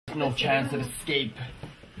No chance of escape.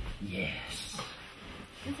 Yes.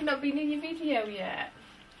 Has it not been in your video yet?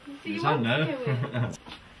 It's on now.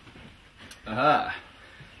 Aha.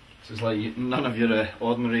 This is like none of your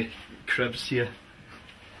ordinary cribs here.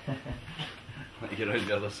 Let me get around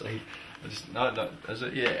the other side. No, is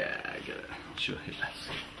it? Yeah, I get it. I'll show you this.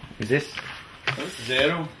 Is this? That's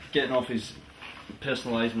Zero getting off his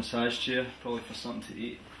personalised massage chair, probably for something to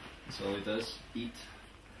eat. That's all he does. Eat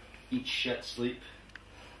shit, sleep.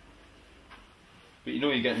 But you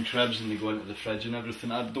know you're getting cribs and they go into the fridge and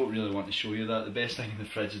everything. I don't really want to show you that. The best thing in the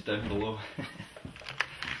fridge is down below.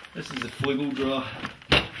 This is the Flugel drawer.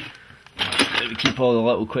 Where we keep all the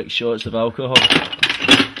little quick shots of alcohol.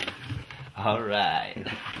 Alright.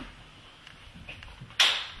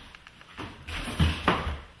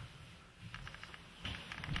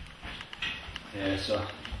 Yeah, so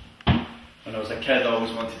when I was a kid I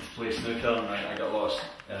always wanted to play snooker, and I got a lot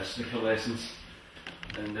of snooker lessons,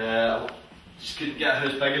 and just couldn't get a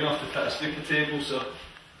house big enough to fit a snooker table, so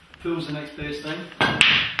pool's the next best thing.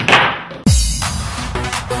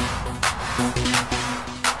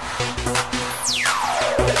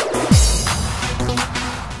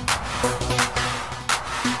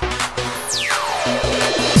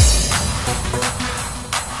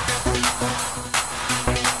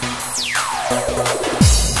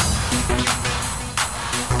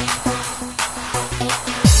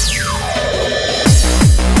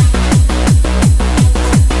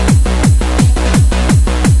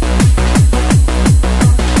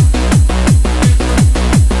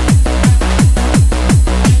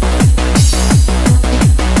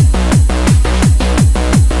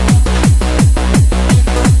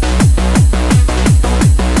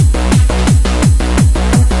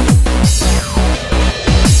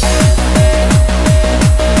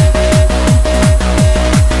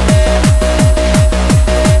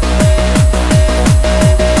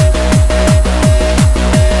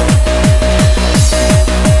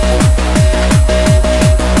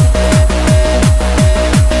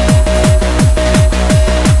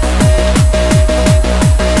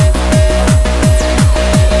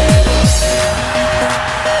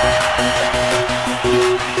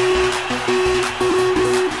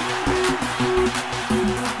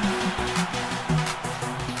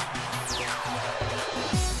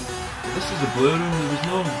 Blue room, there was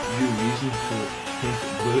no real reason to paint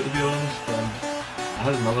it blue, to be honest. I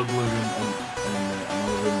had another blue room in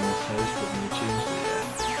another room in this house, but when we changed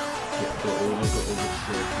it, got over to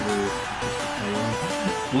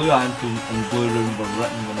blue and blue room were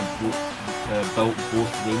written when I built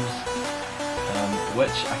both rooms,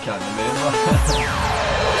 which I can't remember.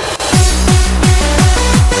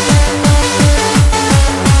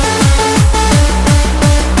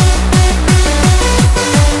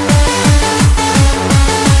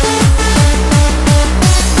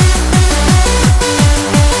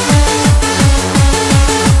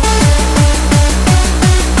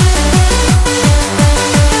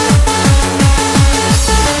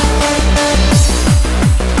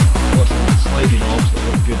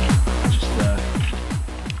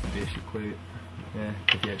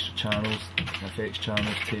 Channels, FX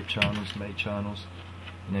channels, tape channels, mic channels,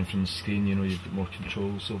 and then from the screen, you know, you've got more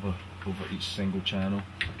controls over each single channel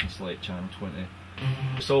and select channel 20.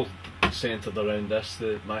 It's all centred around this,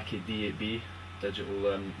 the Mackie D8B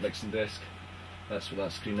digital mixing desk. That's what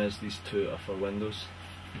that screen is. These two are for Windows.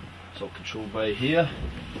 It's all controlled by here.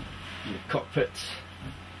 In the cockpit,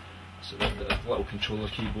 so the little controller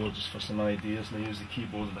keyboard just for some ideas, and I use the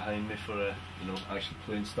keyboard behind me for you know, actually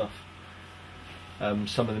playing stuff.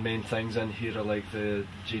 Some of the main things in here are like the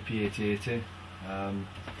GP8080,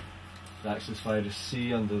 the Access Virus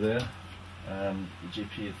C under there, the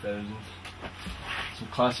GP8000, some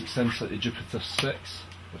classic synths like the Jupiter 6,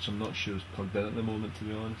 which I'm not sure is plugged in at the moment, to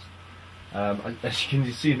be honest. As you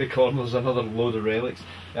can see in the corner, there's another load of relics.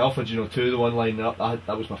 I offered, you know, two of the one lining up.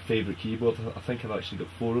 That was my favourite keyboard. I think I've actually got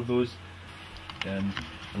 4 of those.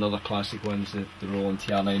 Another classic one is the Roland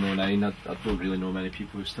TR909. I don't really know many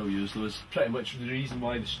people who still use those. Pretty much the reason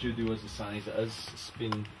why the studio is the size it is, it's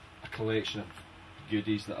been a collection of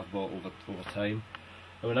goodies that I've bought over time.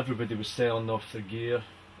 And when everybody was selling off their gear,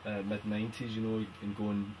 mid-90s, you know, and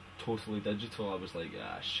going totally digital, I was like,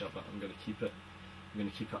 ah, shut it, I'm going to keep it. I'm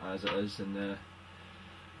going to keep it as it is. And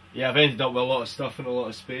yeah, I've ended up with a lot of stuff and a lot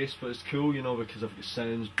of space, but it's cool, you know, because I've got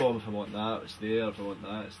sounds. Boom, if I want that, it's there. If I want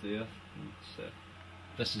that, it's there.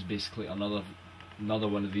 This is basically another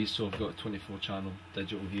one of these. So I've got a 24 channel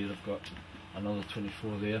digital here. I've got another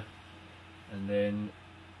 24 there, and then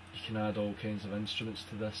you can add all kinds of instruments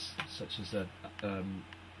to this, such as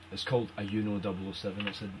it's called a Juno 007.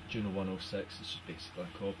 It's a Juno 106. It's just basically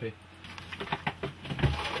a copy.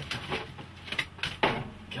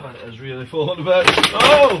 It is really falling to bits.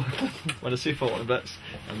 Oh! When I say falling to bits,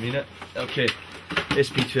 I mean it. Okay,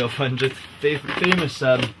 SP1200, famous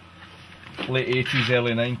late 80s,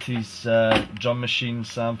 early 90s drum machine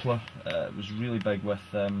sampler. It was really big with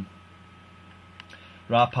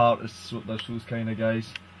rap artists, those kind of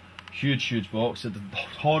guys. Huge box. It had a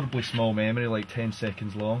horribly small memory, like 10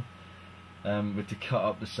 seconds long. With to cut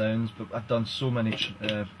up the sounds, but I've done so many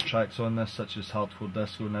tracks on this, such as Hardcore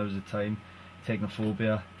Disco, Now's the Time,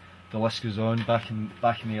 Technophobia. The list goes on. Back in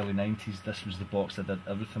the early 90s, this was the box I did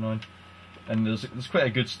everything on, and there's quite a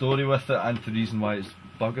good story with it, and the reason why it's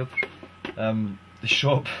buggered. The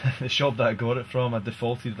shop that I got it from, I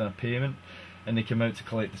defaulted on a payment, and they came out to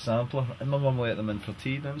collect the sampler, and my mum let them in for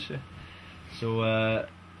tea, didn't she? So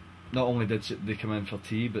not only did they come in for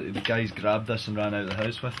tea, but the guys grabbed this and ran out of the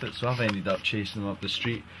house with it, so I've ended up chasing them up the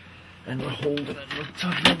street, and we're holding it, and we're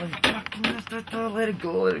tugging it, like, fucking let it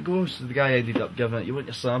go. So the guy ended up giving it, "You want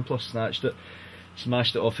your sampler?" Snatched it,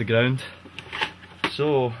 smashed it off the ground.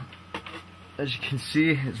 So, as you can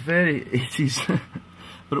see, it's very 80s,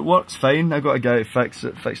 but it works fine. I got a guy to fix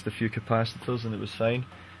it, fixed a few capacitors, and it was fine.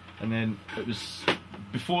 And then it was,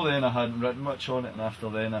 before then I hadn't written much on it, and after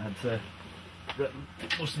then I had written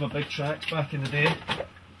most of my big tracks back in the day.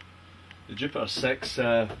 The Jupiter 6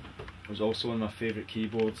 was also one of my favourite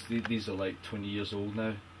keyboards. These are like 20 years old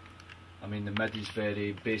now. I mean, the MIDI's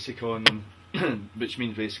very basic on them, which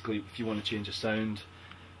means basically if you want to change a sound,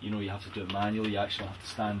 you know, you have to do it manually, you actually have to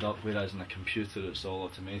stand up, whereas in a computer it's all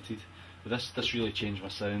automated. But this really changed my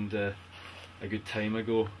sound a good time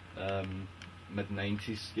ago.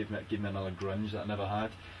 Mid-90s, gave me another grunge that I never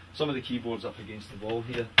had. Some of the keyboards up against the wall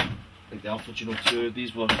here, like the Alpha Juno 2,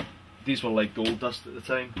 these were like gold dust at the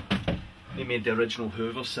time. They made the original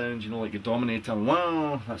Hoover sound, you know, like the Dominator,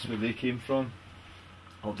 wow, that's where they came from.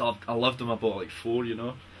 I loved them, I bought like 4, you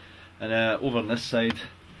know. And over on this side,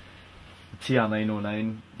 the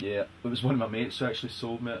TR909, yeah, it was one of my mates who actually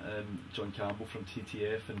sold me it, John Campbell from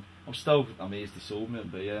TTF, and I'm still amazed he sold me it,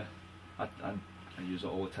 but yeah, I use it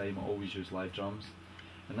all the time. I always use live drums.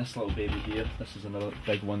 And this little baby here, this is another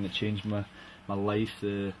big one that changed my life,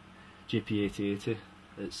 the JP8080.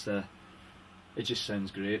 It just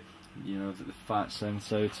sounds great, you know, the fat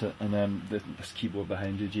sounds out it, and this keyboard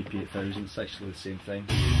behind you, JP8000, it's actually the same thing,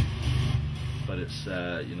 but it's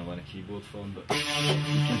you know, in a keyboard form. But you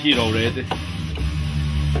can hear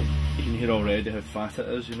already how fat it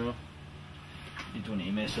is, you know. You don't need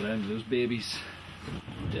to mess around with those babies.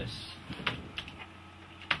 Yes.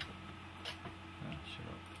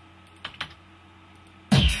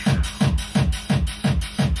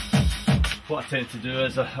 What I tend to do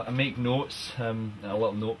is I make notes, a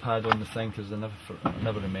little notepad on the thing, because I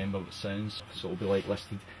never remember what it sounds. So it'll be like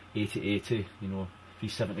listed 8080, you know,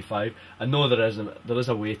 375. I know there is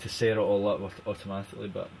a way to set it all up automatically,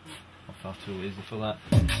 but I'm far too lazy for that.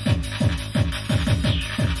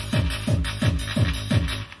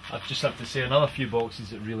 I just have to say another few boxes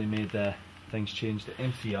that really made things change. The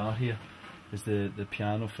M3R here is the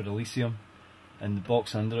piano for Elysium, and the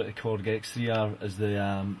box under it, the Korg X3R, is the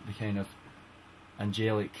kind of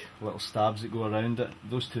angelic little stabs that go around it.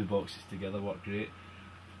 Those two boxes together work great.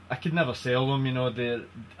 I could never sell them, you know,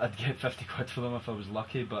 I'd get 50 quid for them if I was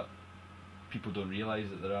lucky, but people don't realise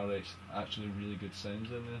that there are actually really good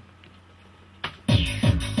sounds in there.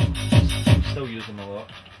 Still use them a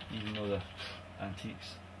lot, even though they're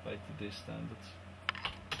antiques by today's standards.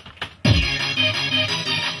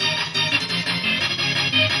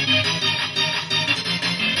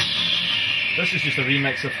 This is just a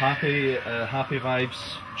remix of Happy Vibes,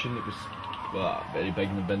 a tune that was very big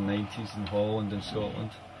in the mid-90s in Holland and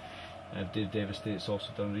Scotland. Dave Devastate's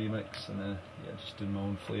also done a remix, and yeah, just doing my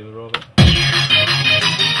own flavour of it.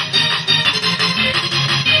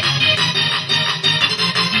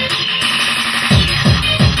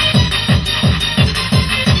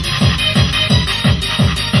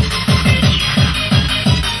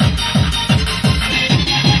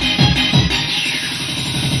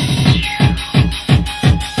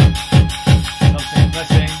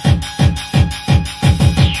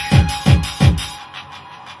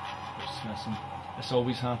 This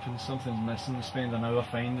always happens, something's missing, you spend an hour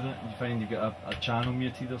finding it, and you find you've got a channel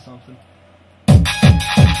muted or something. All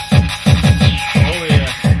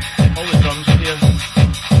the drums are here,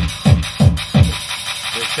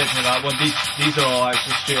 except for that one. These are all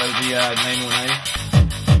actually straight out of the 909.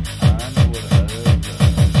 I know what it is.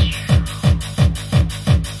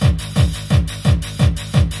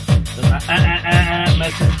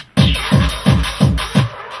 Missing.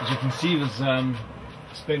 As you can see, there's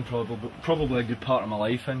spent probably a good part of my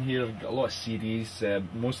life in here. I've got a lot of CDs.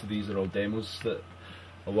 Most of these are all demos that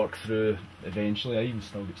I work through eventually. I even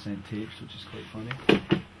still get sent tapes, which is quite funny.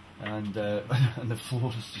 And and the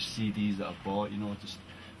floor is just CDs that I've bought, you know, just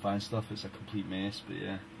fan stuff. It's a complete mess, but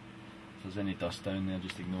yeah, if there's any dust down there,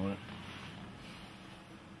 just ignore it.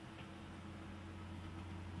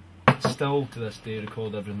 Still to this day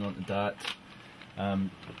record everything onto DAT.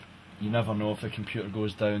 You never know if the computer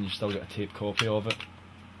goes down, you've still got a tape copy of it.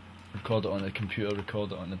 Record it on the computer,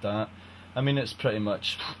 record it on the DAT. I mean, it's pretty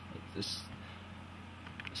much, it's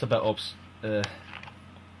a bit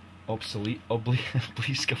obsolete,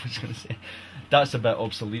 obelisk, I was going to say. That's a bit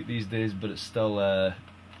obsolete these days, but it's still,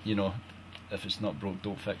 you know, if it's not broke,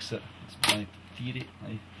 don't fix it. It's my theory,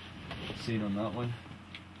 I'm saying on that one.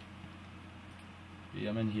 But yeah,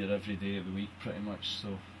 I'm in here every day of the week pretty much,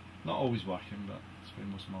 so not always working, but I spend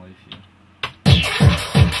most of my life here. I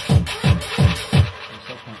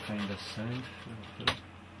still can't find this sound.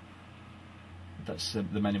 That's the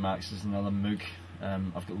Minimax is another Moog.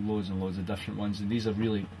 I've got loads and loads of different ones, and these are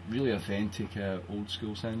really, really authentic, old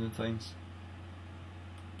school sounding things.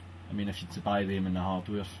 I mean, if you to buy them in the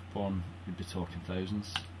hardware form, you'd be talking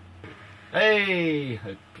thousands. Hey,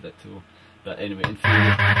 how predictable. But anyway, in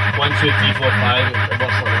theory, 1, 2, 3, 4, 5, it works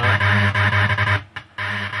like that.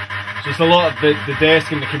 So it's a lot of the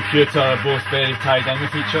desk and the computer are both very tied in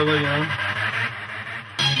with each other, you know,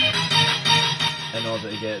 in order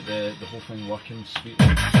to get the whole thing working sweetly.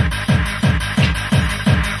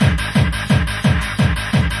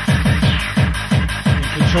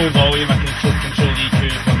 Control volume, I can control EQ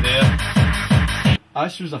from there.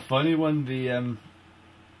 This was a funny one.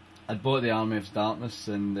 I'd bought the Army of Darkness,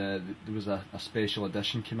 and there was a special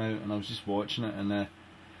edition came out, and I was just watching it, and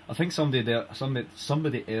I think somebody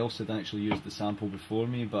else had actually used the sample before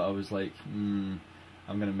me, but I was like, I'm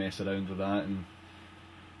going to mess around with that, and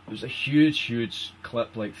it was a huge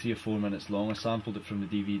clip, like 3 or 4 minutes long. I sampled it from the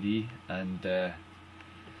DVD, and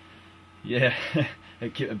yeah,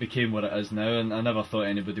 it became what it is now, and I never thought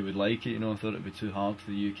anybody would like it, you know. I thought it would be too hard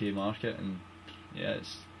for the UK market, and yeah,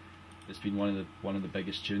 it's been one of the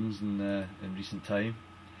biggest tunes in recent time.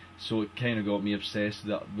 So it kind of got me obsessed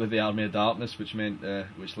with the Army of Darkness, which led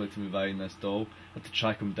to me buying this doll. I had to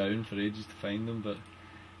track him down for ages to find him, but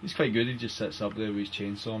he's quite good. He just sits up there with his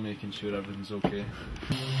chainsaw, making sure everything's okay.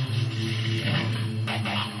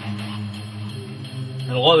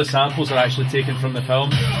 And a lot of the samples are actually taken from the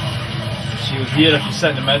film. So you'll hear, if you sit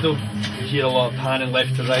in the middle, you hear a lot of panning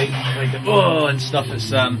left to right, like oh and stuff.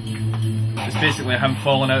 It's basically him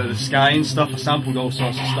falling out of the sky and stuff. I sampled all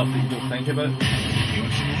sorts of stuff that you don't think about.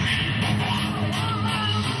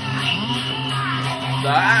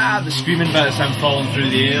 The screaming bit is him falling through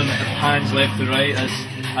the air, and it pans left to right as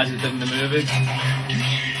it did in the movie.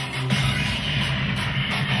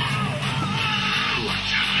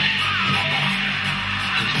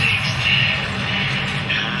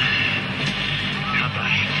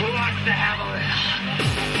 What the hell?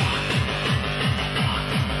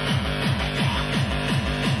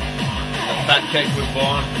 That kick was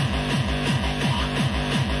born.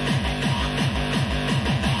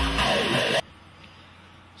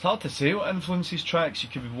 It's hard to say what influences tracks. You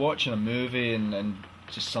could be watching a movie and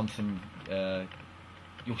just something,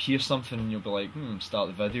 you'll hear something and you'll be like, start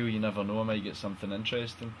the video, you never know, I might get something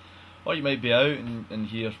interesting. Or you might be out and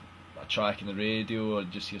hear a track in the radio, or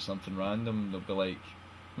just hear something random, they'll be like,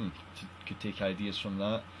 could take ideas from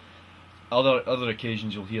that. Other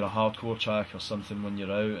occasions you'll hear a hardcore track or something when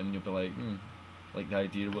you're out and you'll be like, like the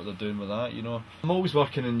idea of what they're doing with that, you know. I'm always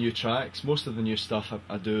working on new tracks. Most of the new stuff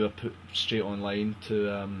I put straight online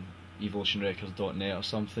to evolutionrecords.net or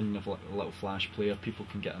something, with a little flash player. People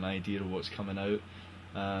can get an idea of what's coming out.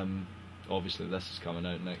 Obviously this is coming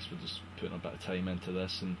out next, we're just putting a bit of time into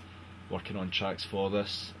this and working on tracks for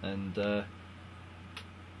this, and yeah,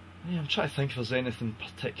 I'm trying to think if there's anything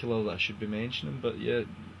particular that I should be mentioning, but yeah,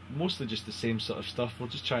 mostly just the same sort of stuff. We're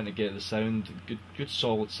just trying to get the sound, good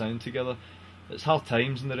solid sound together. It's hard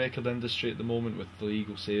times in the record industry at the moment with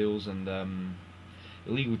illegal sales and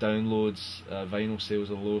illegal downloads. Vinyl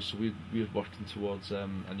sales are low, so we're working towards a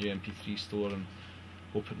new MP3 store and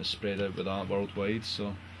hoping to spread out with that worldwide.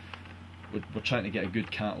 So we're trying to get a good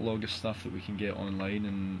catalogue of stuff that we can get online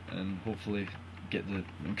and hopefully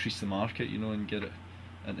increase the market, you know, and get it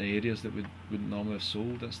into areas that wouldn't normally have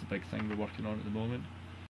sold. That's the big thing we're working on at the moment.